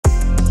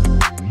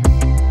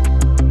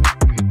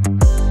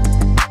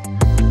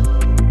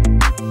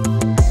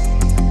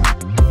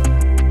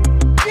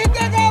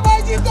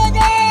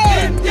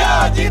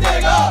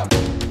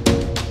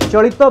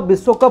चलित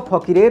विश्वकप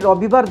हॉकी रे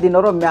रविवार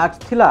दिनर मैच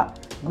थिला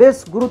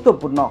बेस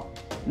गुरुत्वपूर्ण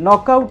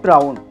नॉकआउट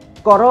राउंड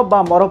कर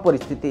बा मर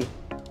परिस्थिति।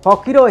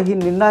 हॉकी रो एही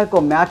निर्णायक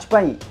मैच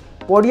पई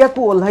पड़िया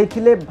को ओल्हाई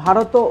थिले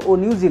भारत और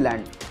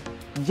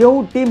न्यूजीलैंड। जो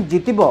टीम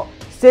जीतिबो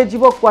से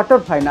जीवो क्वार्टर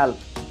फाइनाल।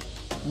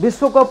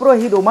 विश्वकप रो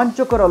एही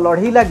रोमांचकर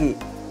लड़ाई लगी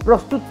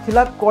प्रस्तुत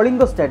थिला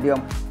कलिंग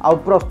स्टेडियम आउ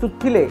प्रस्तुत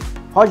थिले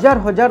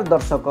हजार हजार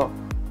दर्शक।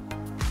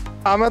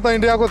 आमे तो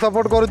इंडिया को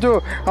सपोर्ट करूँ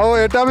और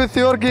एटा भी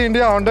श्योर कि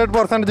इंडिया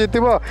 100%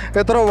 जीतिबो।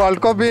 एथरो वर्ल्ड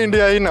कप भी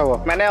इंडिया ही नबो।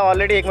 मैंने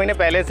ऑलरेडी 1 महीने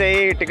पहले से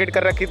ही टिकट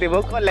कर रखी थी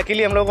बुक।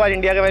 लकीली हम लोग को आज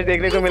इंडिया का मैच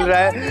देखने को मिल रहा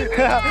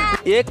है।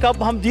 ये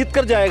कप हम जीत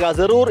कर जाएगा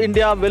जरूर।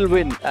 India will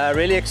win.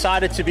 Really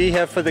excited to be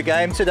here for the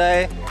game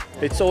today.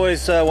 It's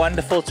always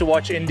wonderful to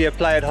watch India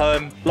play at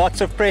home.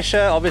 Lots of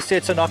pressure.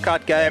 Obviously it's a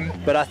knockout game,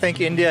 but I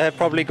think India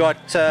have probably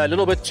got a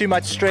little bit too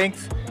much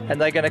strength and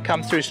they're going to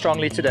come through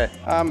strongly today.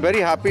 I'm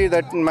very happy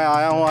that मैं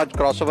आया हूँ आज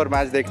crossover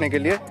match देखने के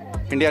लिए।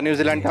 India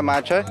New Zealand का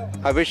match है।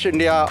 I wish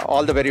India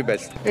all the very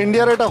best.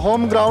 India at a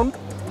home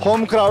ground,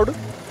 home crowd.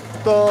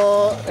 तो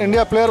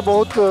इंडिया प्लेयर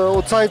बहुत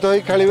उत्साहित होई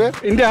खेलिवे।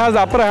 India has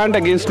upper hand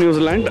against New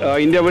Zealand.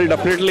 India will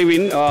definitely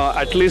win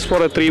at least for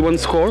a 3-1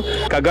 score.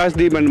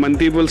 Kagasdeep and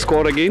Mandeep will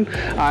score again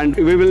and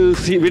we will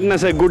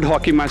witness a good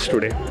hockey match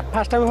today.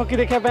 First time hockey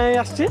देखा पे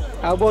आछि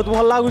आ बहुत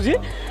भल लागुछि।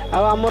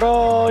 आ हमरो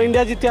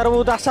India जितियार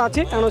बहुत आशा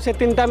अछि कारण से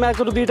 3टा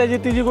मैच रु 2टा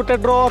जीति जी गोटे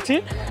ड्रॉ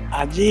अछि।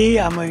 आज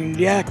हम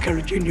इंडिया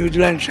खेलुछि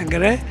न्यूजीलैंड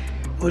संगे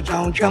वो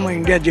चाहूँ हम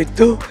इंडिया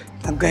जीतु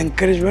तांको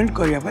एनकरेजमेंट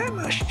करिया पे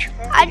आछि।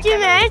 आज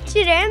मैच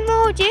रे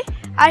मोची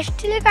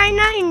आस्ट्रेलिया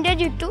काइना इंडिया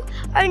जीतु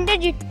और इंडिया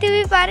जीतती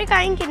भी पारे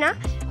काई कि ना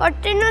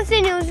कटेनो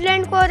से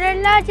न्यूजीलैंड को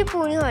हरला आज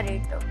पुणी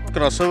हरैतो।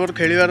 क्रॉसओवर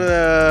खेलिवार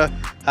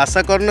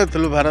आशा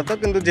करनथलु भारत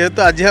किंतु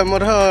जेहेतु आज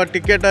हमर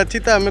टिकेट अछि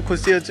त हमें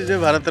खुशी अछि जे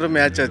भारत रो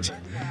मैच अछि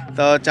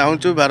तो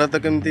चाहूँ भारत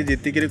केमती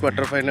जीतिक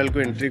क्वार्टर फाइनल को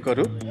एंट्री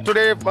करूँ।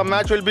 Today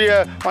match will be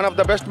one of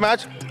the best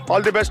match.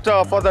 All the best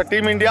for the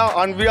team India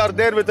and we are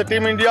there with the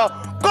team India.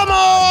 Come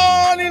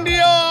on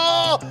India!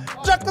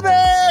 Chak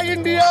they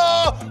India!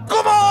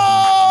 Come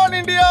on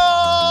India!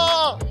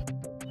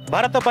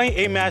 Bharat पई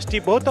ए match T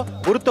बहुत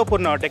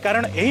गुरुत्वपूर्ण अटे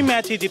कारण यही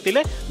match ही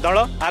जीतिले दल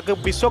आग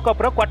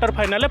विश्वकप quarter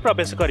final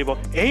प्रवेश करिवो।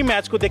 एही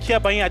मैच को देखिया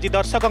पई आज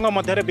दर्शकों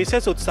मध्य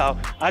विशेष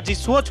उत्साह। आज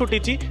सुओ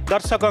छुटी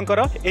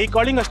दर्शकों एही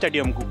कलिंग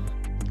स्टेडियम को।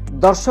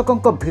 दर्शकों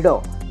भिड़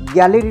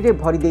गैलेरी रे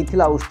भरी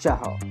देथिला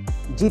उत्साह।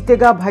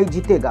 जीतेगा भाई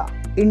जीतेगा,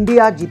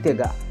 इंडिया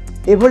जीतेगा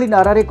एभली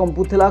नारा रे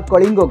कंपुथिला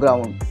कलिंग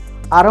ग्राउंड।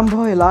 आरंभ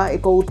हैला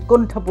एक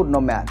उत्कंठापूर्ण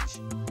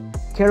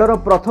मैच। खेलर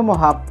प्रथम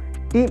हाफ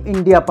टीम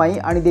इंडिया पई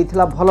आनी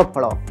देथिला भल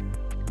फल।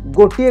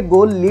 गोटे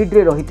गोल लीड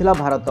रे रहिथिला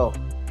भारत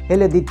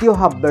हेले द्वितीय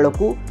हाफ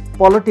बेलकू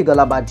पलटि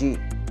गला बाजी।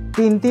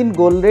 3-3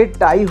 गोल रे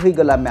टाई होई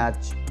गला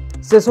मैच।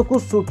 शेषकू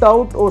शूट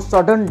आउट और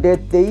सडन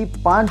डेथ देई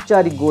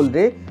 5-4 गोल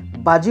रे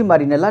बाजी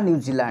मारिनेला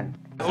New Zealand.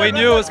 We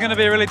knew it was going to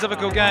be a really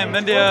difficult game.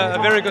 India, a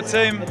very good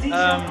team.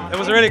 It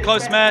was a really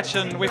close match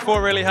and we fought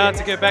really hard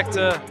to get back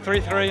to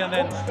 3-3 and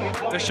then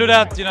the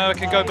shootout, you know, it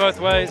can go both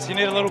ways. You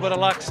need a little bit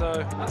of luck, so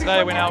today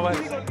went our way.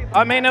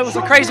 I mean, it was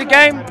a crazy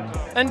game.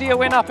 India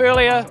went up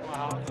earlier.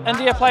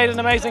 India played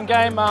an amazing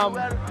game.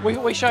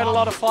 We showed a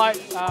lot of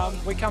fight.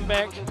 We come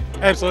back.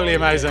 Absolutely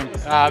amazing.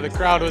 The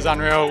crowd was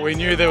unreal. We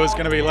knew there was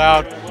going to be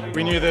loud.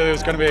 We knew that there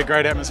was going to be a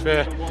great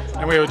atmosphere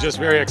and we were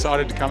just very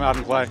excited to come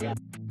out and play.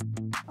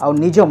 आउ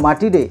निज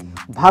माटी रे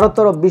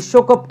भारतर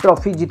विश्वकप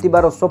trophy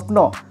जितिबार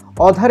स्वप्न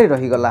अधारे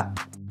रहीगला।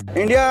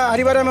 India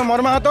हारिबार में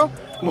मर्माहत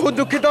बहुत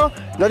दुखित।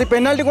 जदि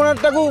पेनाल्टी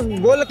कोनटा को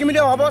गोल केमिति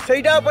हबो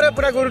सेटा ऊपर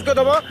पूरा गुरुत्व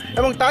दबो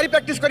एवं तारी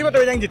प्रैक्टिस करबो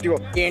तबे जाई जितिबो।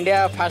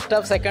 India first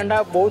half second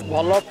half बहुत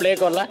भलो प्ले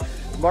करला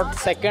बट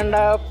सेकंड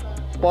हाफ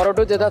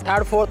परटू जेता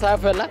थर्ड फोर्थ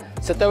हाफ हैला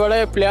सेते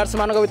बेले प्लेयर्स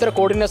मान को भीतर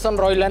कोऑर्डिनेशन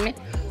रहिलानी।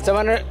 से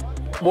माने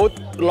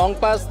बहुत लॉन्ग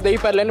पास देई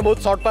पारलेनी,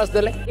 बहुत शॉर्ट पास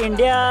देले।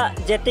 इंडिया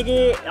जेति की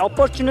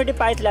अपॉर्चुनिटी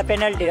पाइतला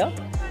पेनाल्टी रो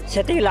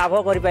सेति लाभ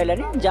करि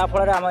पाइलानी जा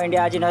फल रे हम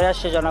इंडिया आज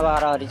नैराश्य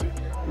जनबार हरि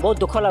बहुत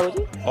दुख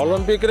लागुची।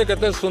 ओलंपिक रे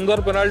केते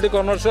सुंदर पेनाल्टी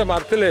कॉर्नर से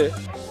मारथिले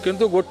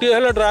किंतु गोटी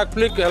हेले drag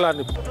flick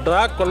हेलानी।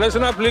 Drag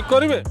collection flick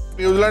करिवे।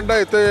 न्यूजीलैंड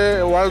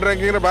एते वर्ल्ड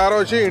रैंकिंग रे 12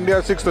 अछि, इंडिया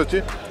 6th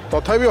अछि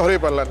तथापि हरै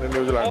पारलानी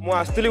न्यूजीलैंड। मु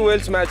आस्तिली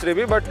वेल्स मैच रे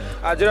भी बट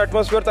आज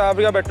एटमॉस्फियर ता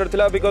अफ्रीका बेटर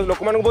थिला बिकॉज़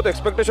लोक मान को बहुत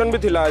एक्सपेक्टेशन भी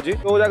थिला आज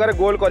तो जगह रे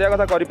गोल करिया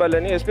कथा करि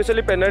पालेनी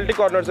स्पेशली पेनल्टी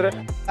कॉर्नर्स रे।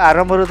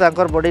 आरंभ रु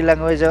तांकर बॉडी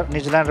लैंग्वेज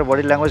न्यूजीलैंड रे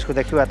बॉडी लैंग्वेज को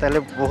देखिबा ताले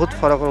बहुत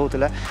फरक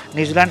रहउतला।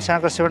 न्यूजीलैंड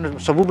साकर सेवन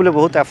सब बुले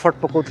बहुत एफर्ट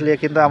पकोथले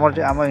किंतु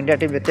हम इंडिया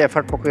टीम एते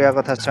एफर्ट पकोया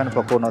कथा सेवन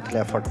पको नथले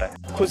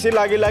एफर्ट। खुशी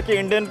लागिला कि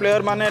इंडियन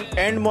प्लेयर माने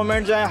एंड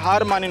मोमेंट जाय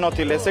हार मानि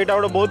नथिले सेटा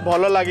बहुत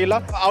भलो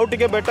लागिला। आउ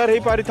टिके बेटर हे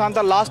पारि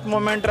थांता लास्ट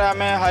मोमेंट रे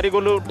हमें हारि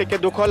गोलु टिके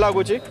दुख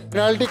लागुची।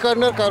 पेनाल्टी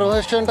कॉर्नर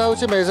करोहेशन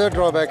होची मेजर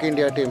ड्रॉबैक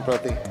इंडिया टीम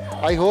प्रति।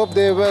 I hope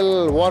they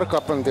will work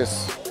upon this.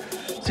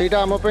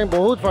 सेटा हम पे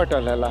बहुत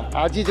फटल हैला।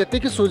 आज जति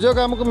की सुजोग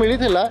हमको मिली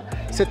थिला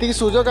सेति की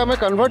सुजोग हमें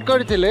कन्वर्ट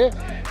करथिले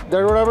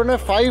that would have been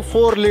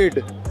 5-4 lead.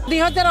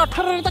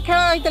 2018 रे तो खेल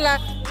होइतला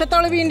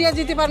से भी इंडिया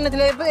जीति पार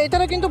नथिले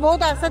एथर किंतु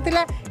बहुत आशा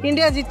थिला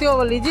इंडिया जीतियो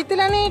बोली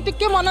जीतिलानी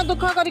टिके मन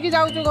दुख करके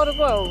जाउछु घर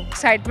को।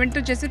 एक्साइटमेंट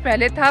तो जैसे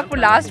पहले था वो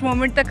लास्ट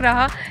मोमेंट तक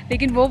रहा,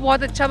 लेकिन वो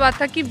बहुत अच्छा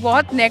बात था कि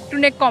बहुत नेक टू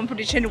नेक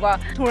कंपटीशन हुआ।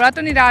 थोड़ा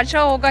तो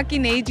निराशा होगा कि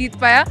नहीं जीत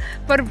पाया,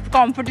 पर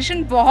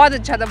कंपटीशन बहुत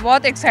अच्छा था,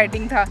 बहुत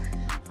एक्साइटिंग था।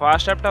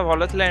 फर्स्ट हाफ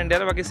भल था इंडिया,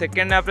 बाकी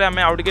सेकेंड हाफ आम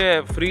आउ टे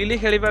फ्रीली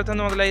खेली पार्थ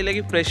मतलब लगे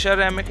कि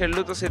प्रेसर आम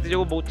खेलु तो से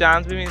बहुत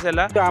चांस भी मिस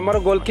है। आमर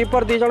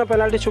गोलकीपर दी जन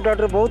पेनाल्टी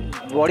शूटआउट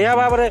बहुत बढ़िया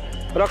भाव में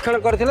रक्षण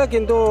करथिले,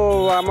 किंतु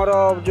आमर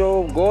जो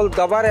गोल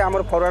दबारे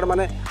आमर फॉरवर्ड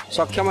माने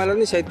सक्षम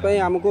हेलनी से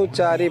आमको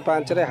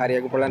 4-5 रे हारिया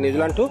को पड़ा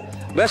New Zealand to.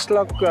 Best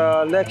luck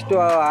next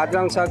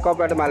आदिलांसा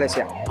cup eight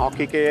Malaysia.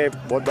 Hockey के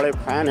बहुत बड़े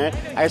फैन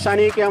हैं, ऐसा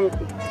नहीं कि हम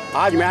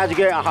आज मैच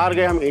गए हार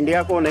गए हम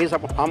इंडिया को नहीं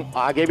सपोर्ट, हम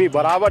आगे भी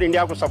बराबर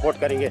इंडिया को सपोर्ट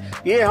करेंगे,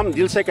 ये हम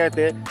दिल से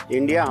कहते हैं।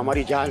 इंडिया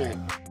हमारी जान है।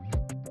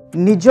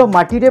 निज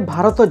माटी रे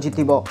भारत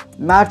जितिबो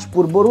मैच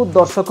पूर्वरु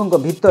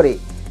दर्शकों भितरे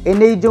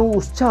एने जो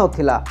उत्साह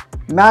थिला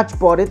मैच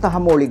परे ताहा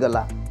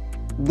मोळीगला।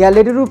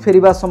 गैलेरी रु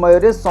फेरिबा समय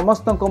रे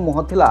समस्तक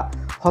मुह थिला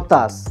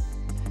हताश।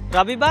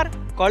 रविवार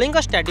कलिंग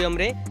स्टेडियम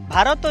रे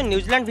भारत और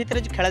न्यूजीलैंड भितर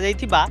खेला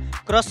जाइथिबा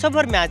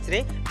क्रॉसओवर मैच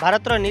रे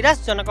भारतर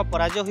निराशजनक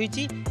पराजय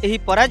होईची। एही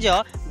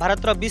पराजय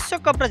भारतर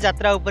विश्वकप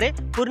यात्रा उपरे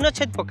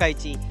पूर्णछेद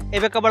पकाइची।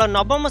 एबे केवल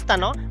नवम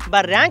स्थान बा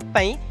रैंक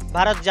पई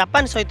भारत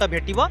जापान सहित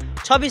भेटिबो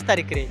 26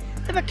 तारिख रे।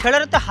 तेबे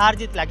खेलर तो हार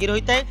जीत लगी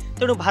रही है,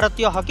 तेणु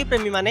भारतीय हॉकी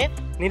प्रेमी माने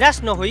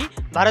निराश न होई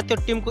भारतीय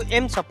टीम को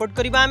एम सपोर्ट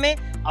करिबा आमे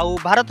आउ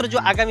भारतर जो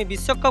आगामी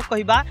विश्वकप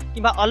कहबा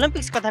कि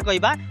ओलंपिक्स कथा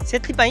कहबा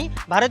सेथि पई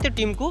भारतीय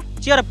टीम को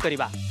चीयर अप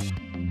करिबा।